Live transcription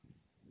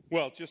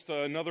Well, just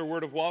another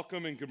word of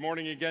welcome and good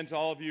morning again to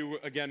all of you.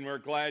 Again, we're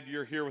glad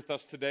you're here with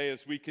us today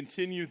as we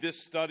continue this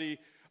study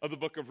of the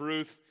book of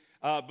Ruth.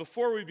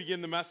 Before we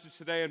begin the message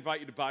today, I invite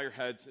you to bow your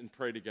heads and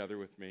pray together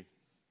with me.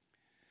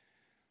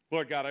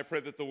 Lord God, I pray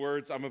that the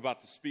words I'm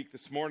about to speak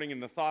this morning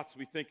and the thoughts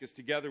we think as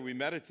together we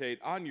meditate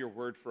on your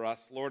word for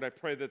us, Lord, I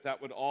pray that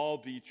that would all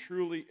be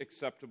truly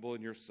acceptable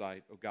in your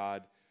sight, O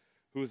God,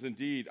 who is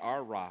indeed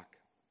our rock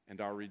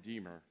and our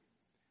Redeemer.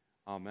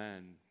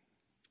 Amen.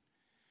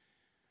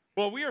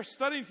 Well, we are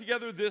studying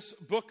together this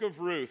book of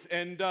Ruth,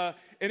 and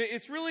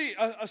it's really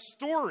a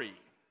story,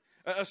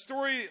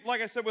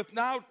 like I said,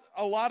 without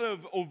a lot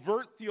of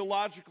overt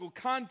theological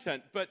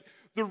content. But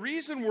the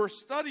reason we're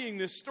studying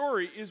this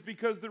story is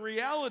because the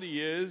reality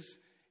is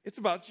it's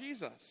about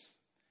Jesus.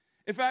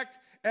 In fact,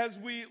 as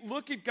we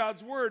look at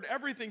God's Word,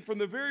 everything from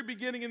the very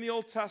beginning in the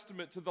Old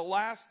Testament to the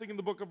last thing in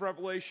the book of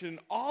Revelation,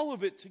 all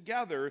of it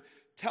together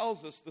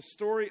tells us the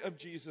story of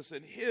Jesus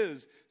and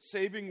his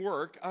saving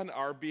work on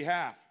our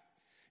behalf.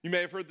 You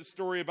may have heard the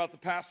story about the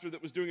pastor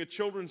that was doing a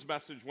children's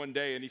message one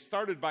day, and he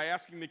started by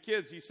asking the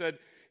kids, he said,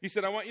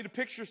 I want you to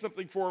picture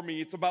something for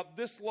me. It's about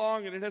this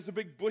long, and it has a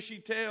big bushy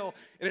tail,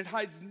 and it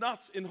hides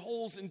nuts in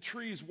holes in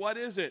trees. What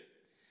is it?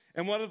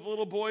 And one of the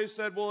little boys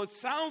said, well, it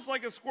sounds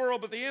like a squirrel,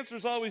 but the answer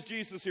is always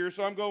Jesus here,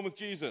 so I'm going with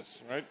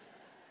Jesus, right?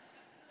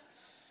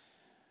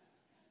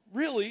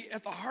 Really,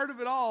 at the heart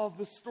of it all,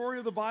 the story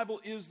of the Bible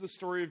is the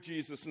story of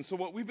Jesus. And so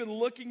what we've been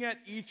looking at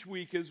each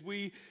week as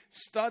we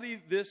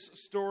study this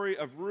story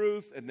of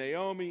Ruth and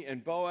Naomi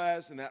and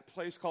Boaz in that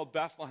place called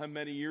Bethlehem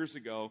many years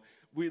ago,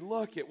 we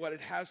look at what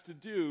it has to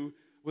do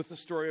with the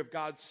story of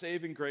God's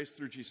saving grace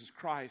through Jesus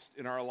Christ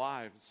in our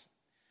lives.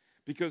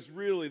 Because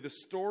really, the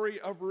story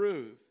of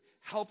Ruth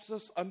helps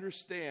us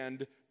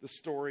understand the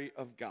story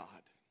of God.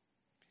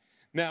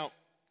 Now,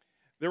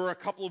 there were a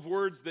couple of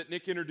words that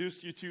Nick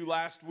introduced you to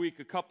last week,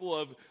 a couple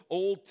of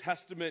Old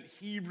Testament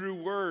Hebrew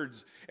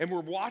words, and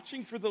we're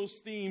watching for those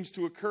themes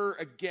to occur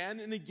again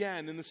and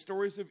again in the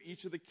stories of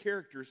each of the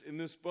characters in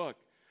this book.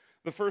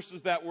 The first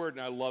is that word,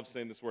 and I love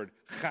saying this word,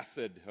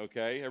 chesed,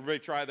 okay? Everybody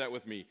try that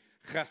with me,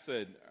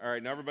 chesed. All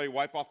right, now everybody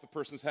wipe off the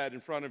person's head in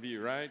front of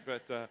you, right?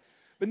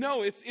 But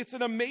no, it's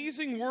an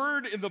amazing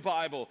word in the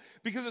Bible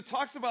because it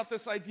talks about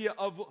this idea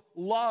of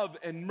love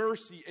and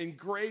mercy and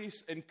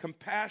grace and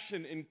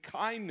compassion and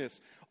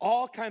kindness,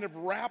 all kind of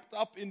wrapped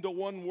up into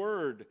one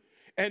word.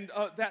 And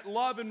that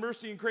love and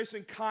mercy and grace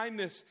and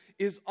kindness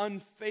is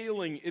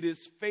unfailing. It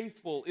is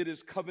faithful. It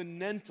is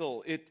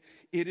covenantal.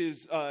 It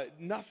is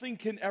nothing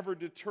can ever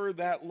deter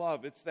that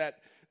love. It's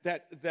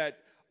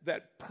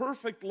that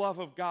perfect love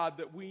of God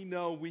that we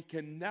know we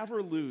can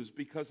never lose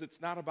because it's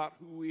not about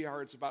who we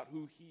are, it's about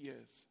who he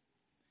is.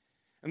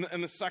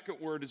 And the second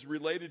word is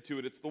related to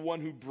it. It's the one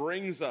who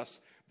brings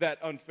us that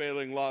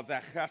unfailing love,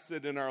 that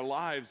chesed in our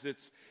lives.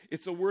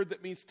 It's a word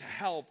that means to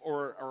help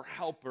or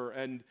helper.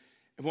 And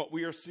what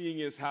we are seeing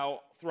is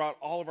how throughout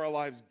all of our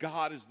lives,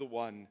 God is the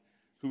one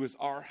who is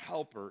our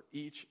helper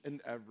each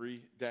and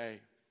every day.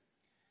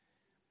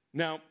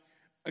 Now,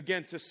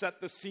 again, to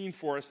set the scene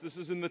for us, this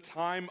is in the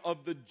time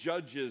of the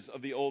judges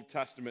of the Old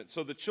Testament.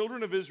 So the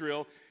children of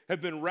Israel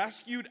have been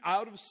rescued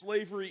out of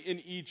slavery in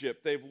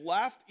Egypt. They've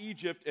left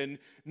Egypt and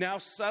now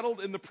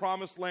settled in the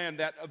promised land,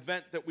 that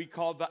event that we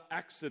call the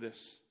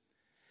Exodus.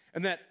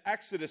 And that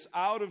Exodus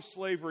out of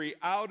slavery,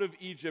 out of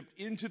Egypt,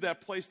 into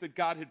that place that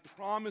God had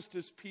promised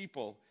his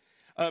people.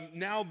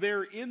 Now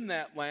they're in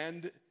that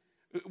land.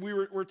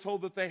 We're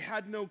told that they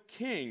had no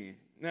king.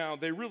 Now,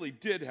 they really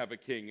did have a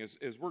king,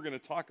 as we're going to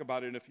talk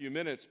about in a few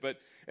minutes, but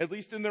at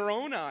least in their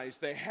own eyes,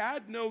 they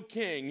had no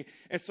king.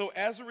 And so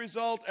as a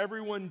result,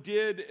 everyone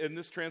did, and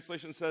this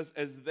translation says,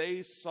 as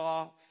they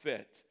saw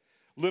fit.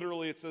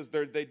 Literally, it says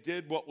they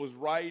did what was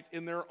right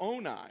in their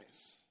own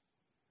eyes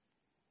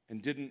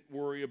and didn't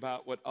worry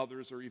about what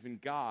others or even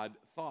God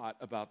thought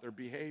about their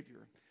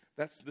behavior.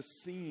 That's the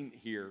scene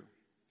here.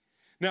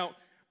 Now,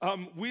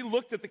 we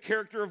looked at the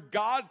character of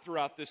God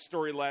throughout this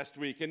story last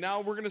week, and now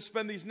we're going to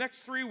spend these next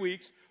 3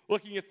 weeks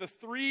looking at the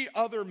three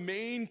other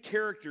main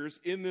characters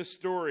in this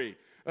story.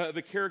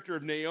 The character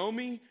of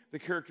Naomi, the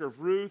character of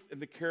Ruth, and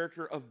the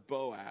character of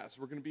Boaz.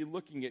 We're going to be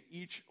looking at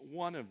each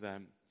one of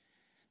them.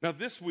 Now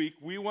this week,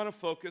 we want to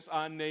focus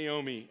on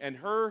Naomi, and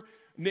her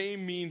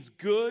name means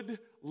good,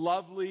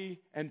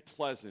 lovely, and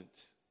pleasant.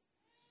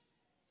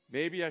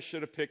 Maybe I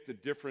should have picked a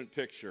different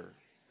picture.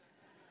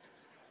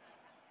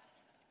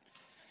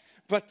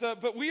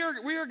 But we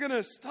are going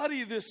to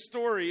study this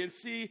story and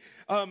see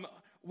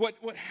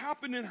what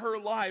happened in her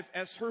life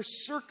as her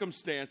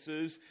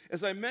circumstances,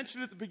 as I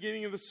mentioned at the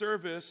beginning of the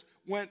service,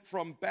 went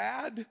from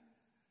bad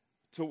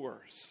to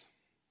worse.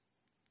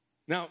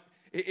 Now,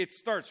 it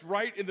starts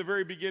right in the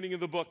very beginning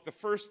of the book, the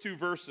first two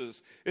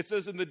verses. It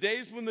says, in the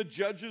days when the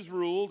judges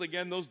ruled,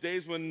 again, those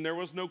days when there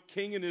was no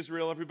king in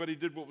Israel, everybody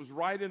did what was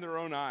right in their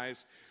own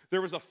eyes,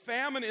 there was a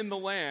famine in the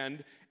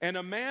land, and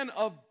a man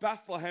of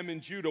Bethlehem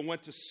in Judah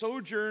went to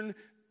sojourn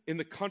in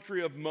the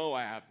country of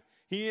Moab,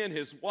 he and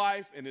his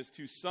wife and his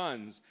 2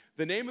 sons.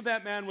 The name of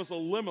that man was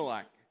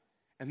Elimelech,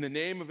 and the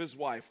name of his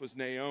wife was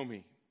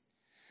Naomi.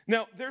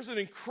 Now, there's an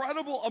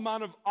incredible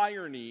amount of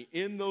irony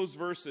in those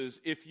verses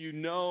if you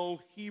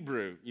know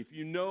Hebrew, if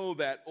you know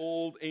that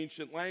old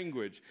ancient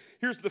language.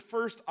 Here's the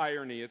first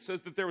irony. It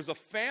says that there was a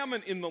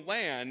famine in the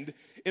land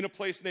in a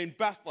place named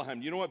Bethlehem.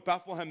 Do you know what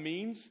Bethlehem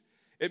means?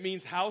 It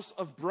means house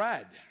of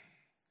bread.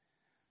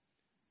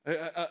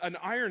 An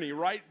irony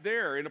right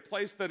there in a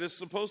place that is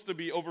supposed to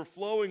be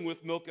overflowing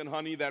with milk and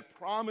honey, that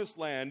promised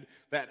land,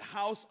 that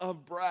house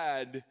of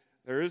bread.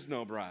 There is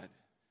no bread.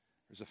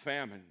 There's a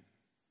famine.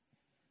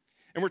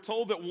 And we're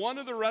told that one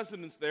of the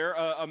residents there,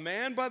 a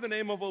man by the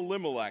name of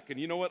Elimelech, and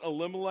you know what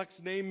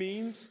Elimelech's name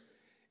means?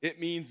 It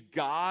means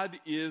God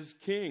is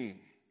king.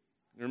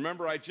 And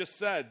remember, I just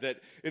said that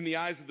in the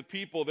eyes of the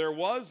people, there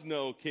was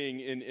no king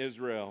in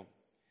Israel.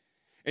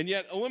 And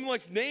yet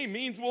Elimelech's name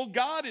means, well,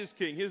 God is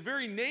king. His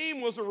very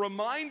name was a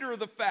reminder of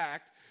the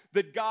fact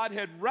that God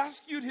had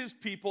rescued his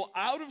people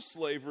out of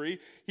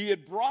slavery. He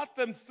had brought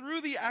them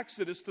through the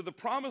Exodus to the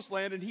promised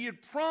land, and he had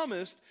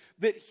promised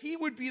that he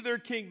would be their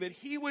king, that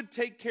he would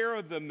take care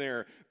of them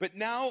there. But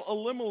now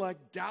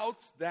Elimelech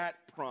doubts that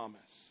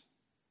promise.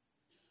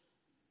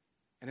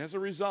 And as a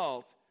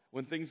result,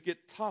 when things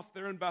get tough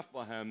there in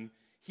Bethlehem,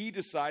 he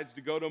decides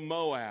to go to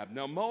Moab.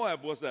 Now,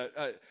 Moab was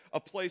a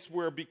place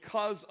where,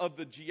 because of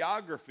the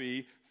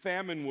geography,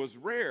 famine was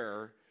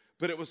rare,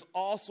 but it was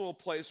also a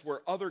place where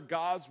other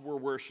gods were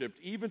worshipped,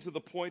 even to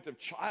the point of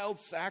child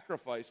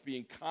sacrifice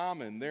being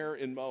common there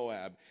in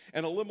Moab.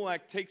 And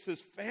Elimelech takes his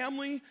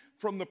family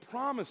from the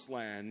promised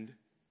land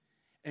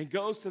and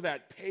goes to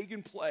that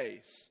pagan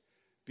place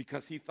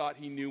because he thought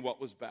he knew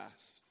what was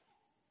best.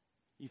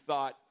 He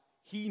thought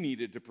he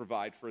needed to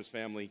provide for his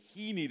family.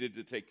 He needed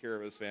to take care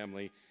of his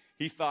family.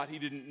 He thought he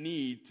didn't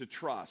need to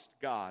trust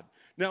God.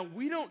 Now,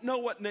 we don't know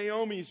what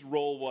Naomi's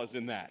role was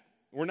in that.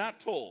 We're not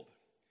told.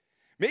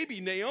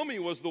 Maybe Naomi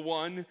was the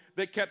one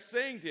that kept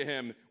saying to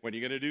him, when are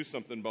you going to do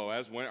something,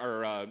 Boaz?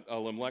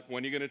 Elimelech,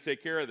 when are you going to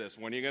take care of this?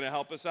 When are you going to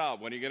help us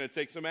out? When are you going to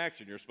take some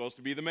action? You're supposed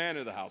to be the man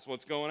of the house.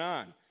 What's going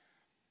on?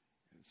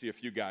 I see a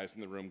few guys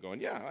in the room going,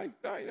 yeah,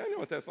 I know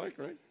what that's like,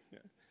 right?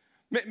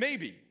 Yeah.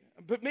 Maybe,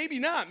 but maybe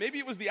not. Maybe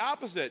it was the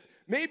opposite.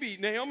 Maybe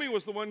Naomi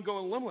was the one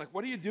going, Elimelech,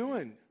 what are you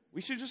doing? We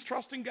should just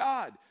trust in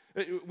God.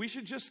 We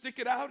should just stick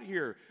it out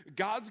here.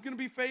 God's going to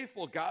be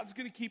faithful. God's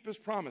going to keep his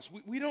promise.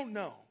 We don't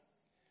know.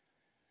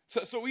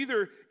 So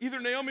either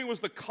Naomi was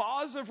the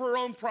cause of her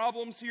own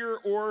problems here,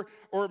 or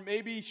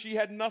maybe she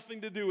had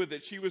nothing to do with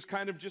it. She was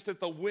kind of just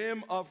at the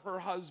whim of her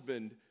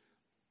husband.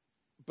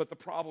 But the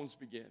problems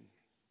begin.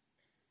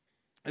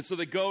 And so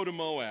they go to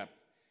Moab.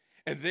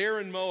 And there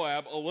in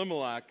Moab,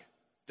 Elimelech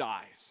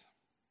dies.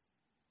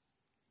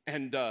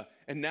 And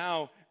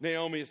now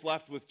Naomi is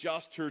left with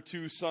just her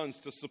two sons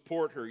to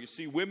support her. You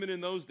see, women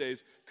in those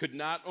days could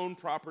not own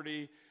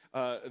property.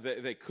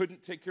 They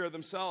couldn't take care of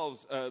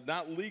themselves,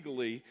 not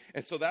legally.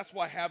 And so that's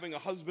why having a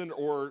husband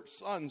or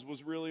sons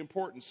was really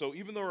important. So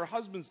even though her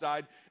husband's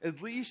died,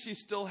 at least she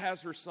still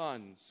has her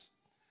sons.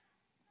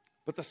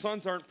 But the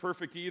sons aren't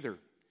perfect either.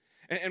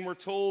 And we're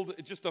told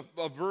just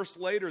a verse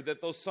later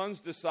that those sons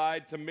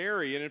decide to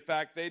marry. And in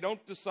fact, they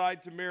don't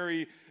decide to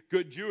marry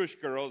good Jewish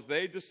girls.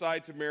 They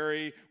decide to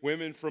marry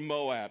women from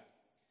Moab.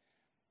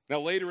 Now,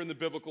 later in the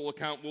biblical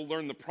account, we'll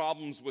learn the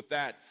problems with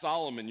that.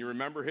 Solomon, you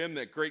remember him,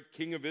 that great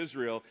king of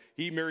Israel.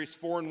 He marries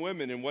foreign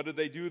women, and what do?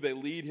 They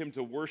lead him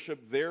to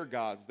worship their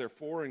gods, their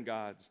foreign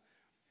gods.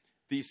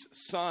 These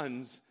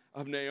sons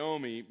of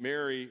Naomi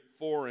marry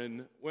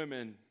foreign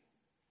women.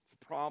 It's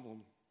a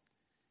problem.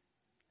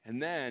 And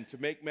then, to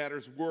make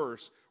matters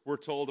worse, we're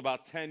told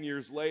about 10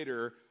 years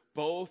later,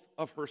 both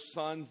of her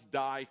sons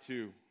die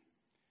too.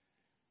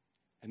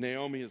 And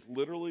Naomi is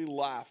literally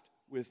left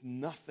with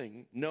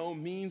nothing, no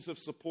means of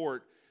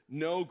support,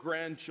 no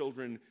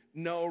grandchildren,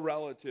 no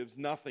relatives,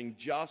 nothing,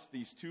 just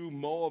these two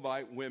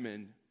Moabite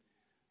women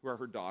who are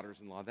her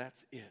daughters-in-law.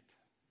 That's it.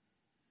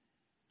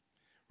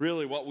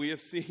 Really, what we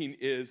have seen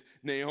is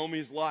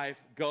Naomi's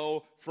life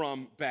go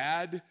from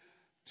bad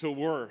to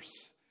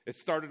worse. It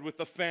started with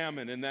the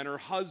famine, and then her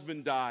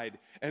husband died,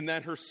 and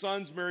then her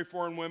sons marry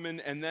foreign women,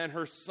 and then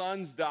her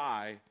sons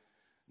die.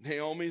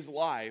 Naomi's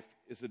life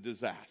is a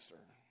disaster.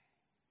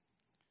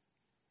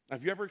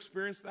 Have you ever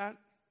experienced that?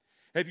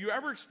 Have you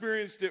ever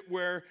experienced it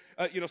where,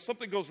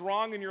 something goes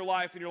wrong in your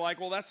life and you're like,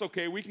 well, that's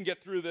okay, we can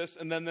get through this,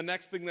 and then the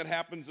next thing that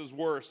happens is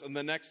worse, and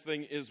the next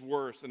thing is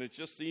worse, and it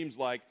just seems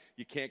like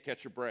you can't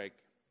catch a break.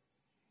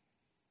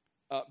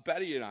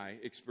 Betty and I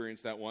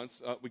experienced that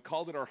once. We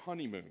called it our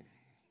honeymoon.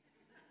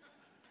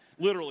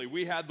 Literally,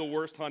 we had the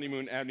worst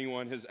honeymoon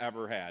anyone has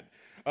ever had.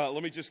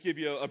 Let me just give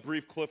you a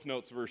brief Cliff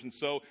Notes version.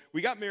 So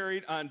we got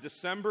married on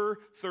December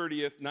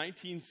 30th,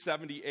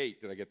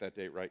 1978. Did I get that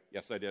date right?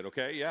 Yes, I did.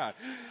 Okay, yeah.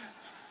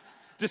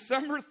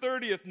 December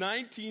 30th,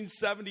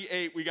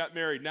 1978, we got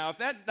married. Now, if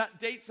that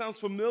date sounds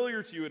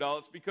familiar to you at all,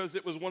 it's because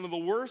it was one of the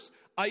worst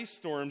ice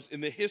storms in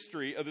the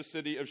history of the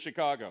city of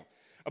Chicago.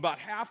 About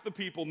half the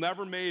people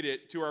never made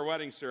it to our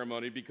wedding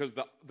ceremony because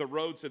the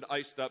roads had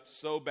iced up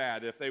so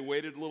bad. If they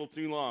waited a little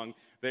too long,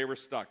 they were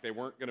stuck. They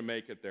weren't going to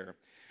make it there.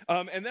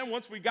 And then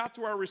once we got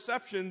to our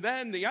reception,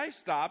 then the ice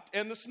stopped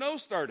and the snow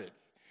started.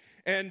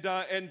 And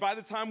by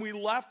the time we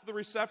left the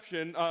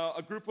reception,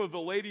 a group of the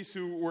ladies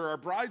who were our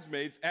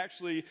bridesmaids,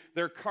 actually,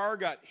 their car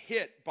got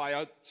hit by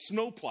a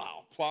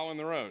snowplow plowing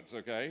the roads,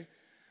 okay?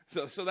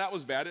 So that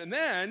was bad. And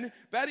then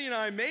Betty and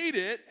I made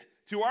it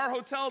to our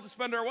hotel to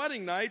spend our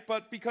wedding night,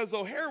 but because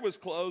O'Hare was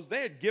closed,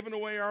 they had given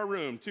away our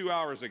room 2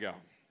 hours ago.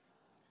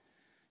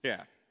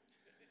 Yeah.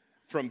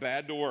 From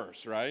bad to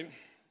worse, right?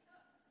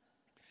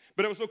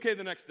 But it was okay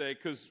the next day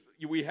because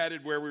we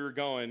headed where we were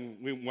going.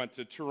 We went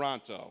to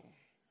Toronto.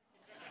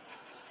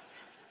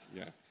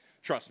 Yeah,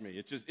 trust me,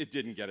 it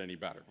didn't get any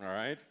better, all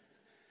right?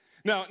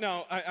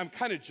 Now I'm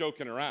kind of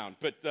joking around,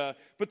 but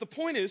the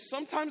point is,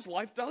 sometimes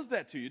life does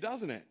that to you,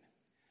 doesn't it?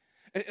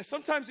 And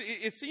sometimes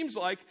it seems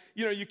like,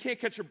 you can't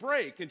catch a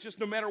break, and just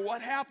no matter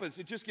what happens,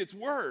 it just gets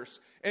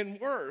worse and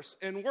worse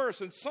and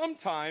worse. And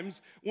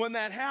sometimes when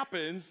that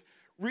happens,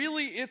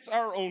 really it's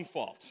our own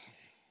fault,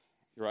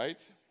 right?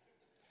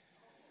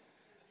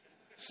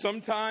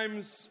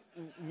 Sometimes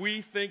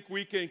we think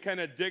we can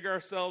kind of dig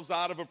ourselves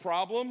out of a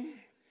problem,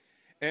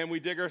 and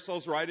we dig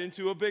ourselves right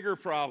into a bigger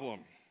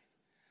problem.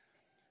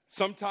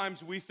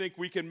 Sometimes we think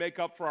we can make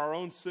up for our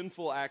own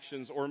sinful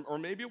actions, or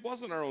maybe it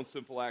wasn't our own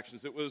sinful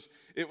actions. It was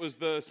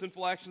the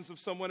sinful actions of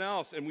someone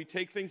else, and we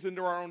take things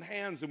into our own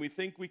hands, and we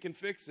think we can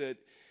fix it,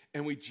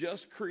 and we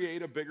just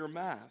create a bigger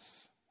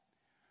mess.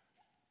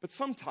 But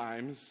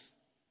sometimes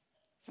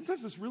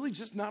it's really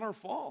just not our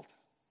fault.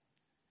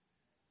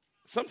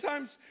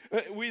 Sometimes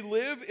we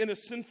live in a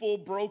sinful,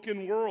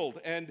 broken world,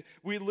 and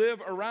we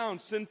live around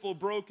sinful,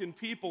 broken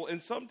people,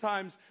 and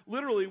sometimes,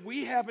 literally,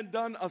 we haven't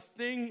done a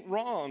thing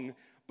wrong,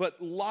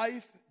 but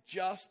life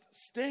just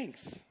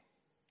stinks.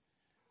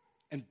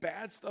 And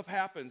bad stuff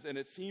happens, and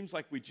it seems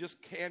like we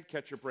just can't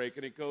catch a break,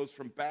 and it goes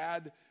from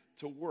bad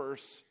to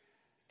worse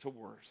to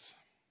worse.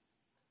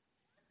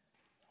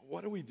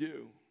 What do we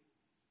do?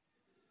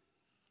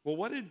 Well,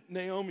 what did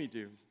Naomi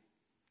do?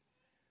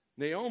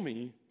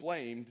 Naomi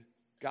blamed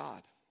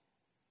God.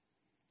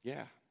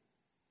 Yeah.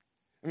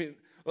 I mean,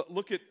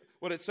 look at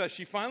what it says.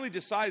 She finally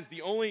decides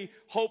the only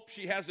hope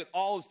she has at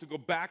all is to go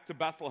back to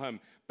Bethlehem,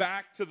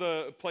 back to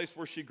the place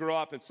where she grew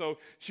up. And so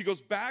she goes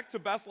back to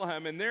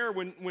Bethlehem, and there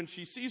when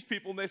she sees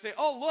people and they say,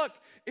 "Oh, look,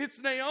 it's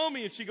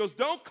Naomi," and she goes,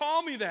 "Don't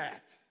call me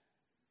that.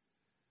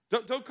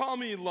 Don't call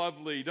me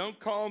lovely. Don't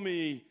call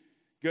me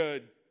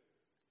good.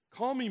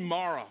 Call me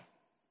Mara."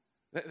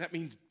 That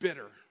means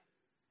bitter.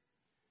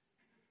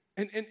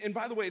 And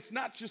by the way, it's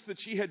not just that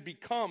she had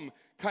become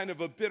kind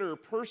of a bitter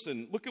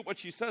person. Look at what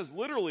she says.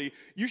 Literally,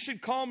 "You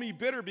should call me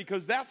bitter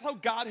because that's how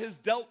God has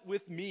dealt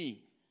with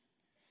me."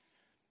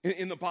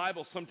 In the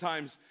Bible,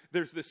 sometimes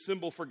there's this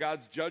symbol for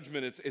God's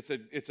judgment.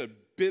 It's a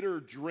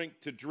bitter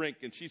drink to drink.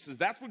 And she says,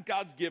 that's what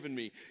God's given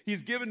me.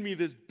 He's given me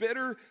this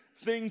bitter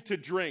thing to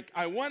drink.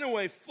 I went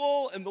away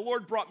full, and the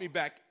Lord brought me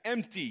back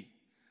empty.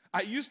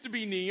 I used to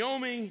be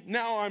Naomi.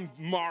 Now I'm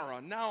Mara.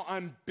 Now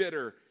I'm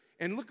bitter.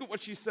 And look at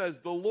what she says.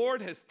 "The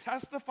Lord has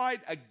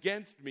testified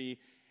against me,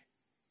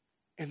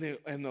 and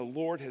the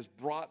Lord has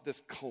brought this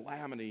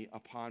calamity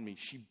upon me."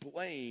 She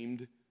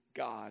blamed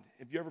God.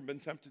 Have you ever been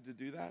tempted to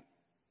do that?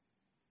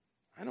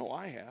 I know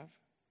I have.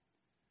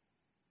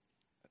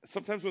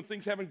 Sometimes when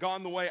things haven't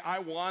gone the way I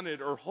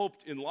wanted or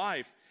hoped in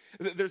life,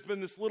 there's been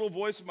this little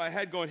voice in my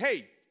head going,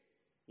 "Hey,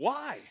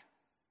 why?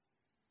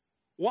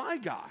 Why,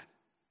 God?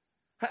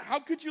 How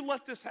could you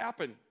let this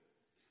happen?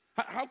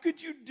 How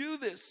could you do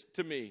this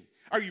to me?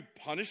 Are you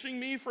punishing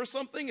me for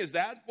something? Is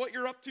that what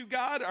you're up to,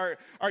 God?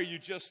 Are you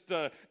just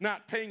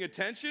not paying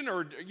attention?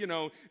 Or,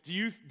 do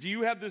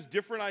you have this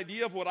different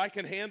idea of what I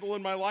can handle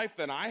in my life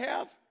than I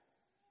have?"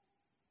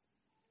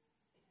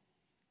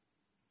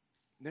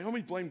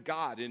 Naomi blamed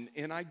God,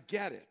 and I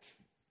get it.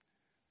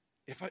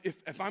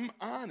 If I'm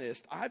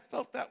honest, I've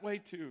felt that way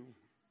too.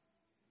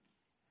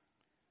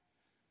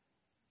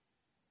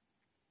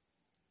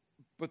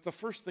 But the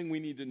first thing we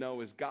need to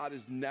know is God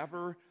is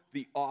never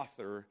the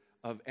author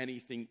of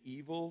anything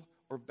evil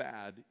or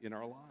bad in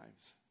our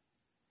lives.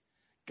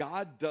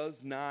 God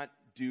does not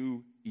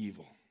do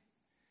evil.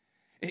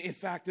 In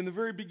fact, in the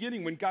very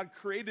beginning, when God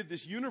created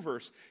this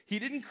universe, He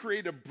didn't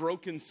create a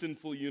broken,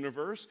 sinful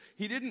universe.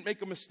 He didn't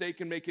make a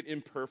mistake and make it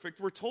imperfect.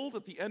 We're told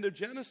at the end of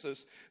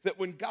Genesis that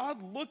when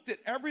God looked at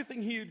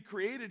everything He had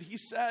created, He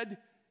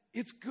said,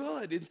 it's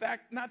good. In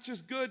fact, not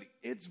just good,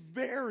 it's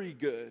very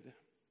good.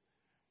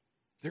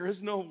 There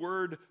is no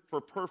word for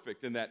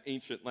perfect in that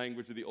ancient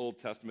language of the Old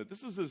Testament.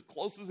 This is as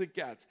close as it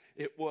gets.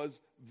 It was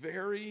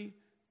very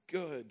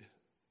good.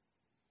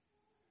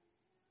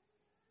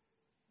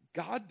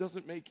 God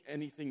doesn't make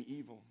anything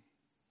evil.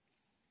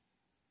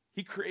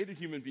 He created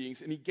human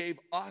beings, and He gave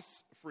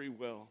us free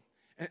will.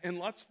 And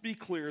let's be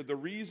clear, the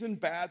reason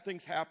bad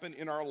things happen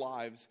in our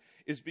lives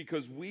is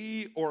because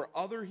we or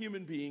other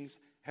human beings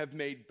have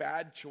made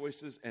bad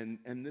choices,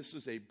 and this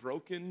is a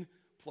broken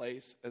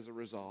place as a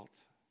result.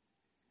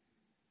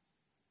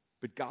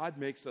 But God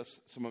makes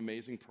us some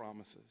amazing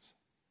promises.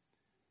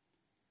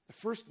 The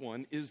first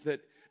one is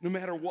that no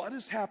matter what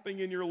is happening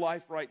in your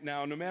life right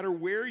now, no matter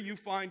where you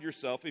find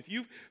yourself, if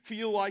you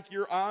feel like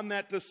you're on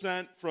that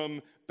descent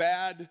from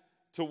bad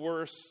to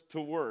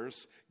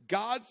worse,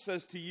 God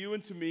says to you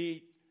and to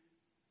me,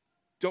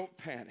 don't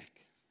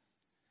panic.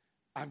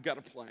 I've got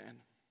a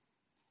plan.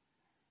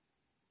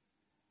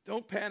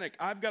 Don't panic.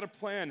 I've got a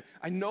plan.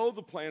 I know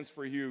the plans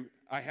for you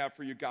I have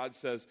for you, God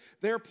says.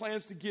 They are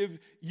plans to give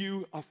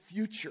you a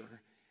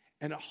future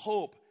and a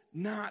hope,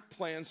 not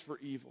plans for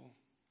evil.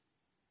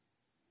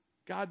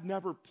 God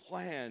never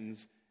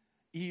plans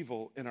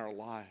evil in our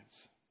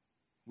lives.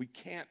 We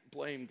can't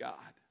blame God.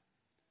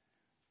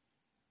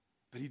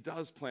 But he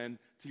does plan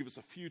to give us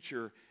a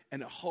future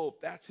and a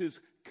hope. That's his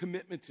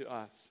commitment to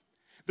us.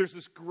 There's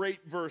this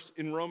great verse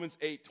in Romans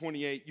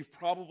 8:28. You've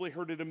probably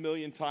heard it a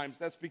million times.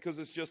 That's because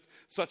it's just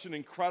such an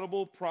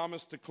incredible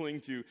promise to cling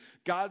to.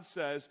 God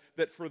says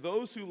that for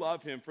those who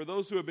love him, for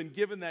those who have been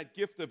given that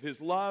gift of his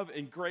love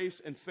and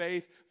grace and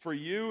faith, for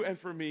you and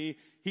for me,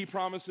 he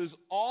promises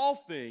all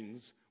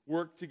things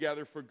work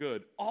together for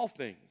good. All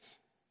things.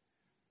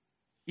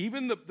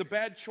 Even the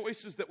bad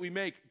choices that we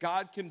make,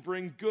 God can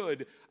bring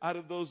good out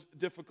of those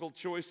difficult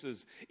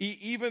choices.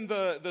 Even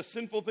the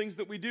sinful things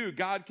that we do,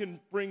 God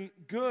can bring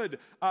good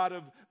out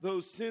of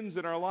those sins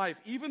in our life.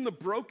 Even the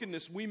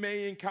brokenness we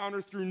may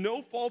encounter through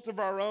no fault of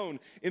our own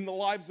in the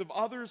lives of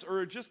others,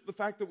 or just the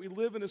fact that we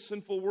live in a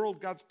sinful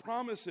world, God's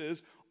promise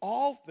is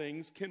all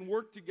things can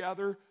work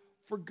together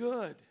for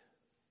good.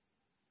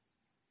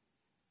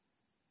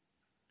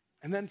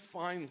 And then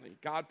finally,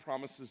 God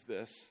promises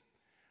this.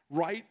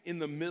 Right in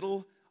the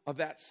middle of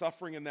that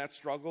suffering and that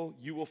struggle,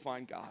 you will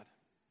find God.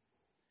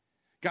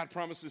 God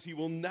promises he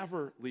will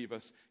never leave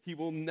us. He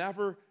will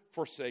never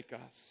forsake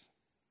us.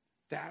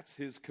 That's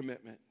his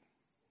commitment.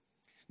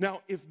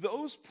 Now, if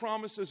those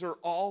promises are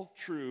all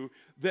true,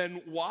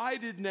 then why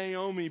did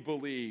Naomi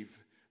believe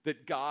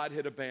that God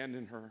had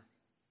abandoned her?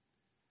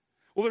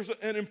 Well, there's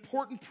an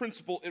important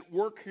principle at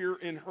work here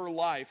in her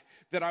life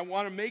that I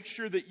want to make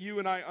sure that you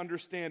and I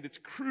understand. It's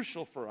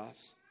crucial for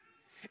us.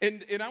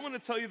 And I want to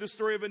tell you the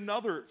story of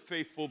another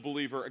faithful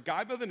believer, a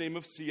guy by the name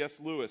of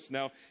C.S. Lewis.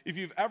 Now, if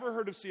you've ever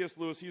heard of C.S.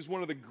 Lewis, he's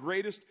one of the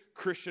greatest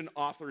Christian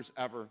authors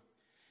ever.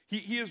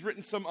 He has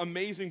written some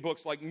amazing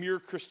books like Mere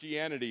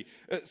Christianity.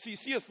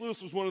 C.S. Lewis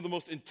was one of the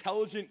most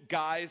intelligent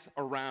guys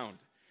around.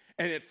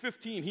 And at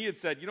 15, he had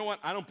said, you know what,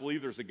 I don't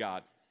believe there's a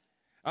God.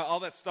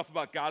 All that stuff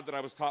about God that I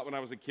was taught when I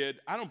was a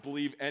kid, I don't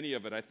believe any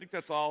of it. I think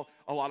that's all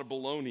a lot of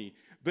baloney.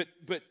 But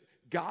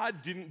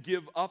God didn't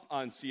give up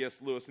on C.S.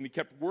 Lewis, and he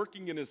kept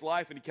working in his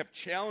life, and he kept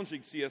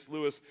challenging C.S.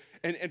 Lewis.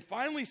 And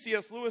finally,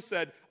 C.S. Lewis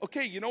said,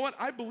 okay, you know what?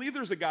 I believe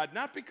there's a God,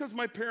 not because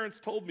my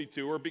parents told me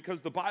to or because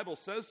the Bible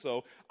says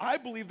so. I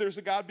believe there's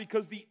a God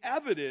because the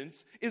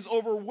evidence is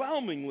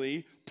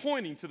overwhelmingly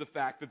pointing to the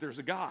fact that there's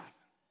a God.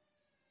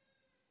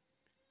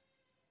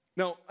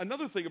 Now,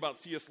 another thing about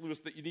C.S.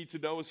 Lewis that you need to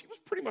know is he was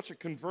pretty much a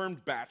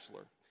confirmed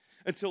bachelor.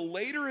 Until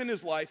later in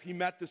his life, he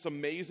met this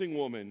amazing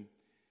woman,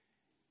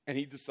 and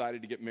he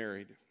decided to get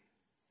married.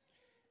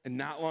 And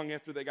not long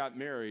after they got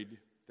married,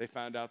 they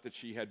found out that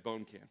she had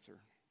bone cancer.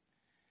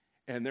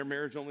 And their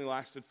marriage only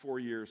lasted 4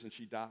 years, and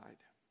she died.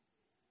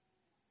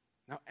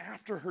 Now,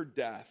 after her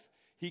death,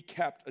 he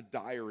kept a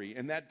diary,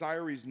 and that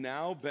diary's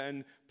now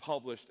been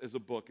published as a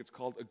book. It's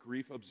called A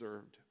Grief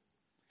Observed.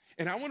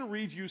 And I want to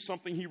read you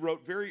something he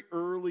wrote very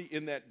early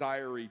in that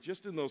diary,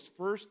 just in those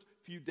first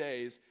few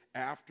days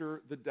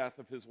after the death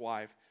of his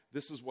wife.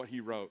 This is what he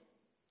wrote.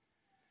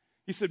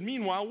 He said,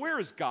 meanwhile, where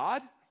is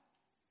God?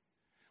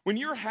 When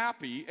you're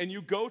happy and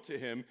you go to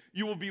him,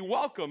 you will be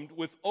welcomed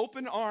with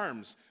open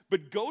arms.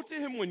 But go to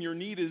him when your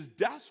need is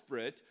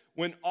desperate,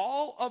 when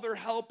all other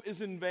help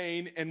is in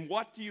vain. And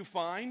what do you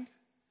find?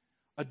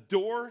 A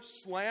door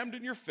slammed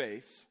in your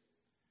face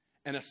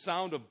and a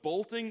sound of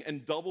bolting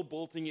and double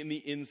bolting in the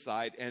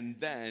inside, and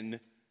then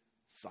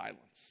silence.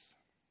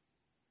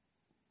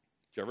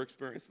 Did you ever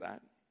experience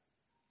that?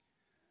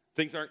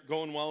 Things aren't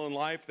going well in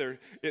life. There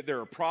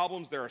are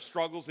problems, there are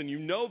struggles, and you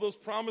know those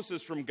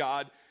promises from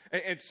God.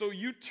 And so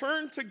you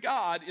turn to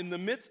God in the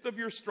midst of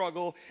your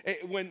struggle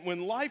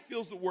when life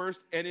feels the worst,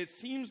 and it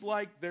seems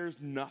like there's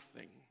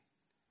nothing.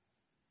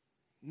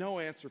 No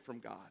answer from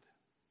God.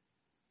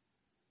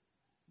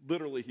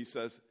 Literally, he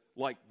says,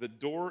 like the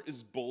door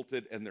is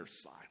bolted and there's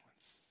silence.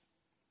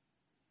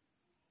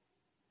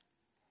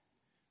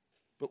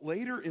 But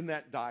later in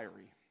that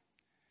diary,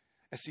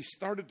 as he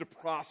started to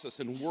process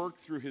and work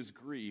through his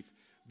grief,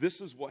 this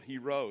is what he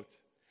wrote.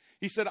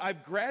 He said,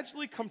 I've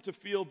gradually come to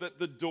feel that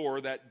the door,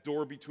 that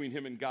door between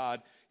him and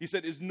God, he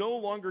said, is no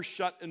longer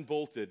shut and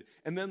bolted.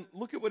 And then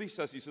look at what he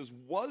says. He says,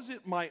 was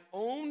it my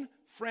own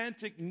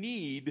frantic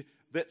need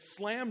that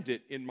slammed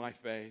it in my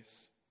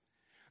face?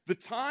 The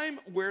time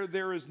where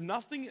there is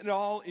nothing at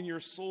all in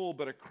your soul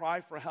but a cry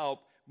for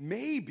help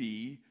may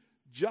be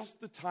just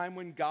the time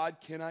when God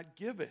cannot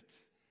give it.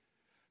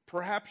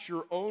 Perhaps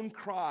your own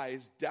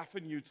cries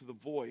deafen you to the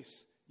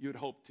voice you had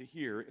hoped to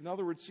hear. In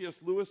other words, C.S.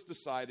 Lewis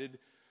decided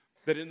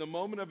that in the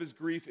moment of his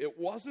grief, it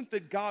wasn't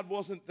that God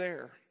wasn't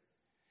there.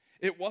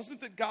 It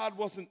wasn't that God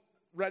wasn't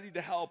ready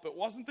to help. It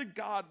wasn't that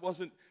God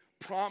wasn't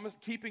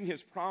keeping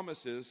his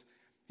promises.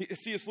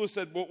 C.S. Lewis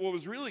said what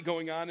was really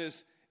going on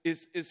is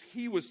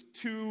he was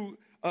too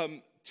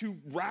too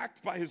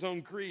racked by his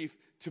own grief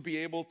to be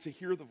able to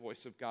hear the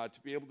voice of God,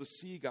 to be able to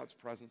see God's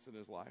presence in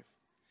his life.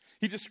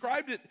 He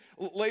described it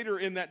later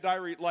in that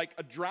diary like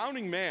a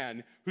drowning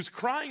man who's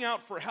crying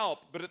out for help,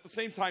 but at the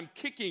same time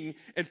kicking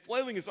and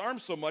flailing his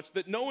arms so much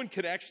that no one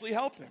could actually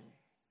help him.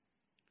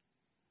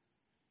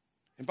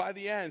 And by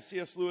the end,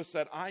 C.S. Lewis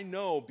said, I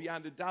know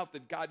beyond a doubt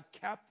that God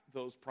kept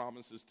those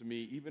promises to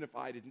me, even if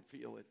I didn't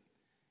feel it,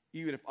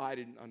 even if I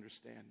didn't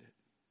understand it.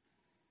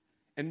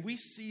 And we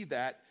see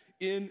that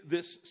in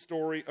this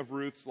story of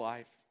Ruth's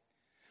life.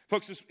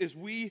 Folks, as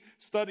we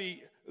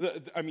study,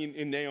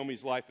 in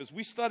Naomi's life, as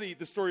we study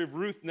the story of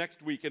Ruth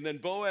next week and then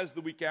Boaz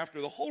the week after,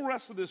 the whole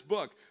rest of this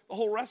book, the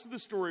whole rest of the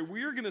story,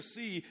 we are going to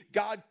see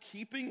God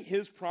keeping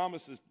his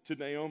promises to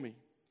Naomi.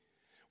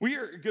 We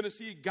are going to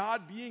see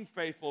God being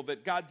faithful,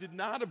 that God did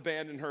not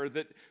abandon her,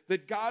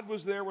 that God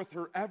was there with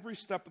her every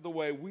step of the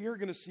way. We are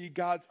going to see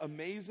God's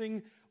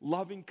amazing,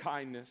 loving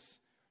kindness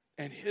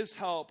and his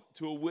help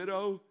to a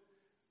widow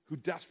who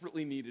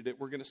desperately needed it.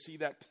 We're going to see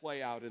that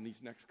play out in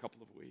these next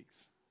couple of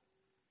weeks.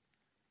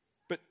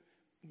 But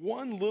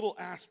one little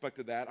aspect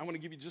of that, I want to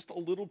give you just a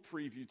little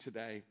preview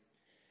today.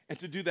 And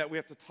to do that, we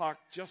have to talk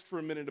just for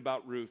a minute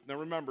about Ruth. Now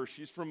remember,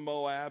 she's from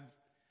Moab.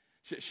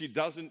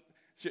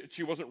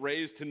 She wasn't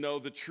raised to know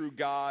the true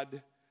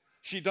God.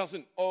 She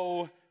doesn't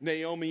owe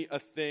Naomi a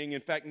thing. In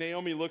fact,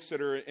 Naomi looks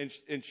at her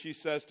and she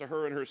says to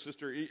her and her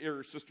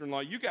sister-in-law,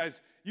 you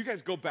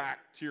guys go back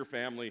to your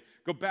family.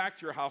 Go back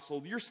to your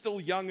household. You're still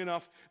young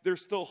enough.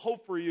 There's still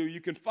hope for you. You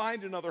can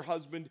find another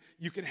husband.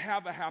 You can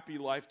have a happy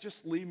life.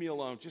 Just leave me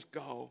alone. Just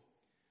go.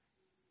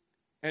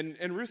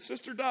 And Ruth's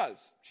sister does.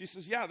 She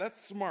says, yeah,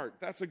 that's smart.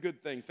 That's a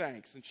good thing.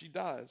 Thanks. And she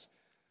does.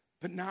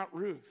 But not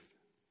Ruth.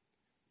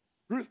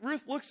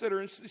 Ruth looks at her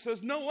and she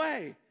says, no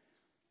way.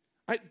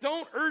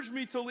 Don't urge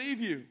me to leave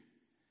you.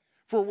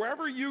 For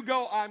wherever you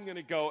go, I'm going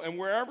to go. And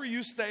wherever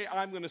you stay,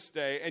 I'm going to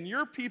stay. And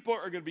your people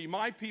are going to be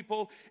my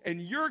people.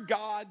 And your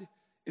God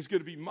is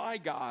going to be my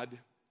God.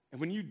 And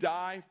when you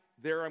die,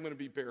 there I'm going to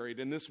be buried.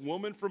 And this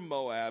woman from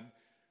Moab,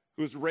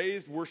 who was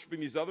raised worshiping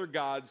these other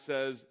gods,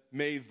 says,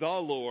 may the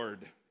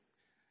Lord,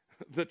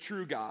 the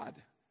true God,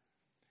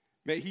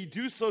 may he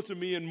do so to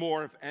me and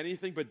more if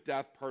anything but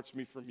death parts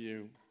me from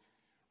you.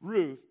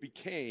 Ruth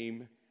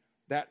became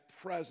that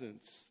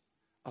presence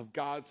of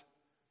God's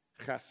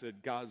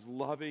chesed, God's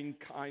loving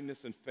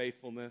kindness and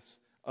faithfulness,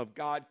 of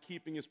God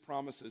keeping his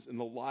promises in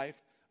the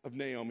life of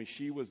Naomi.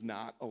 She was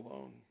not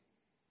alone.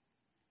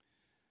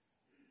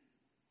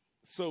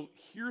 So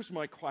here's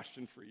my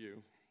question for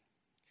you.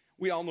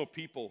 We all know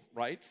people,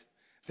 right?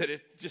 That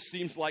it just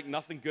seems like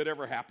nothing good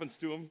ever happens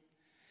to them.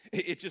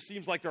 It just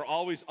seems like they're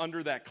always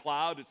under that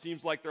cloud. It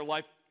seems like their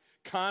life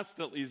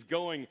constantly is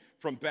going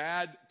from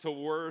bad to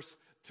worse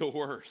to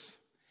worse.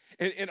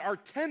 And our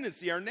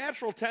tendency, our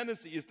natural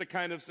tendency is to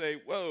kind of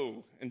say,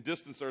 whoa, and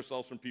distance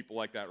ourselves from people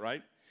like that,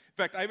 right? In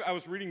fact, I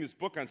was reading this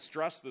book on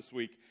stress this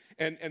week,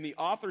 and the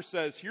author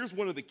says, here's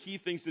one of the key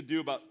things to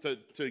do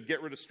to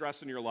get rid of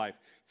stress in your life.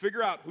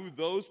 Figure out who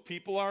those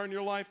people are in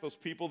your life, those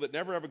people that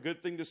never have a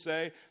good thing to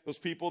say, those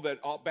people that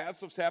all bad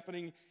stuff's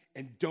happening,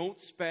 and don't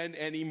spend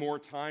any more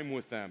time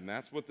with them.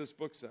 That's what this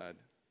book said.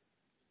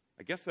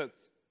 I guess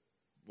that's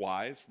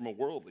wise from a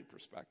worldly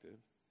perspective.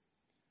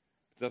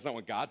 But that's not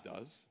what God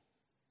does.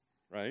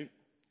 Right?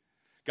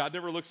 God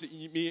never looks at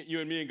you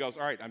and me and goes,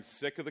 all right, I'm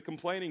sick of the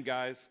complaining,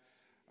 guys.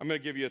 I'm going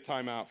to give you a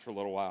timeout for a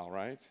little while,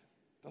 right?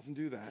 Doesn't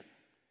do that.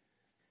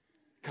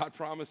 God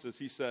promises,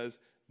 he says,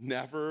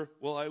 never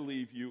will I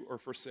leave you or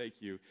forsake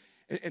you.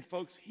 And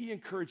folks, he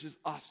encourages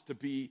us to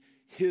be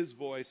his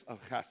voice of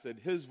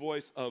chesed, his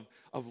voice of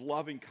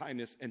loving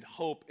kindness and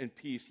hope and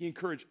peace. He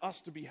encouraged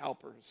us to be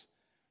helpers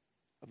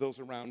of those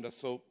around us.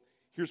 So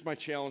here's my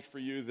challenge for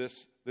you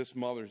this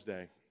Mother's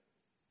Day.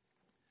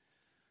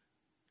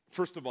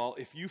 First of all,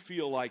 if you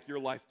feel like your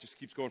life just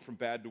keeps going from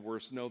bad to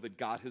worse, know that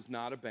God has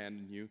not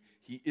abandoned you.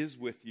 He is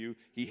with you.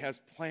 He has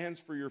plans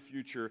for your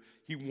future.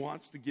 He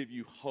wants to give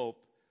you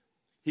hope.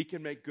 He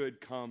can make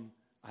good come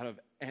out of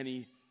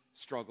any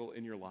struggle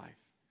in your life.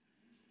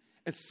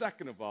 And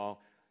second of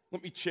all,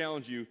 let me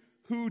challenge you.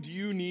 Who do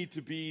you need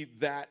to be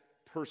that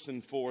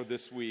person for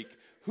this week?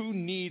 Who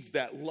needs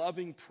that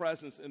loving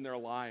presence in their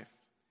life?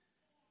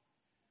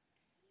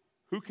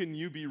 Who can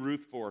you be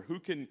Ruth for?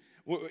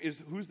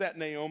 Who's that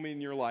Naomi in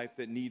your life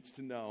that needs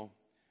to know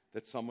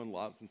that someone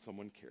loves and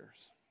someone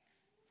cares?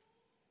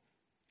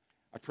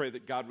 I pray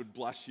that God would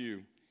bless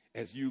you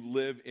as you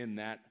live in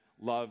that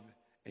love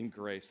and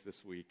grace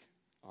this week.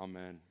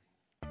 Amen.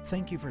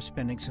 Thank you for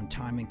spending some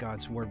time in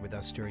God's Word with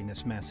us during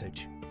this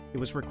message. It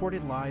was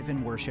recorded live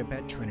in worship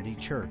at Trinity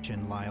Church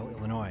in Lisle,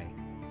 Illinois,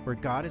 where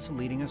God is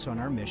leading us on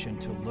our mission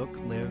to look,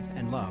 live,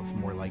 and love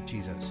more like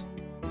Jesus.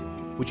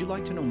 Would you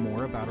like to know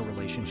more about a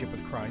relationship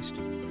with Christ,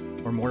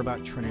 or more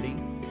about Trinity,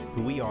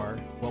 who we are,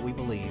 what we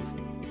believe,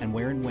 and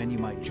where and when you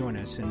might join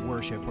us in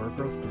worship or a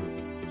growth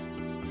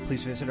group?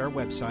 Please visit our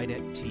website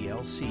at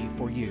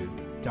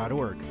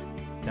tlc4u.org.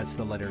 That's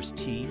the letters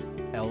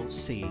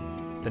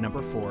TLC, the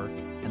number 4,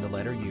 and the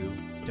letter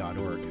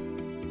U.org.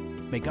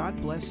 May God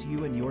bless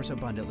you and yours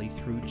abundantly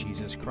through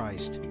Jesus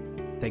Christ.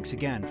 Thanks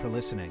again for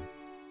listening.